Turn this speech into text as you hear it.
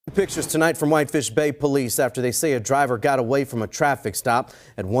Pictures tonight from Whitefish Bay police after they say a driver got away from a traffic stop.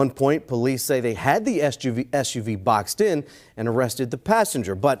 At one point, police say they had the SUV boxed in and arrested the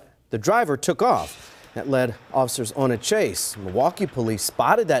passenger, but the driver took off. That led officers on a chase. Milwaukee police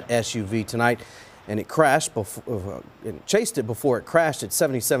spotted that SUV tonight and it crashed chased it before it crashed at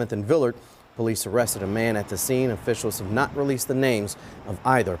 77th and Villard. Police arrested a man at the scene. Officials have not released the names of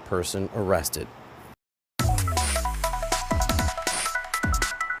either person arrested.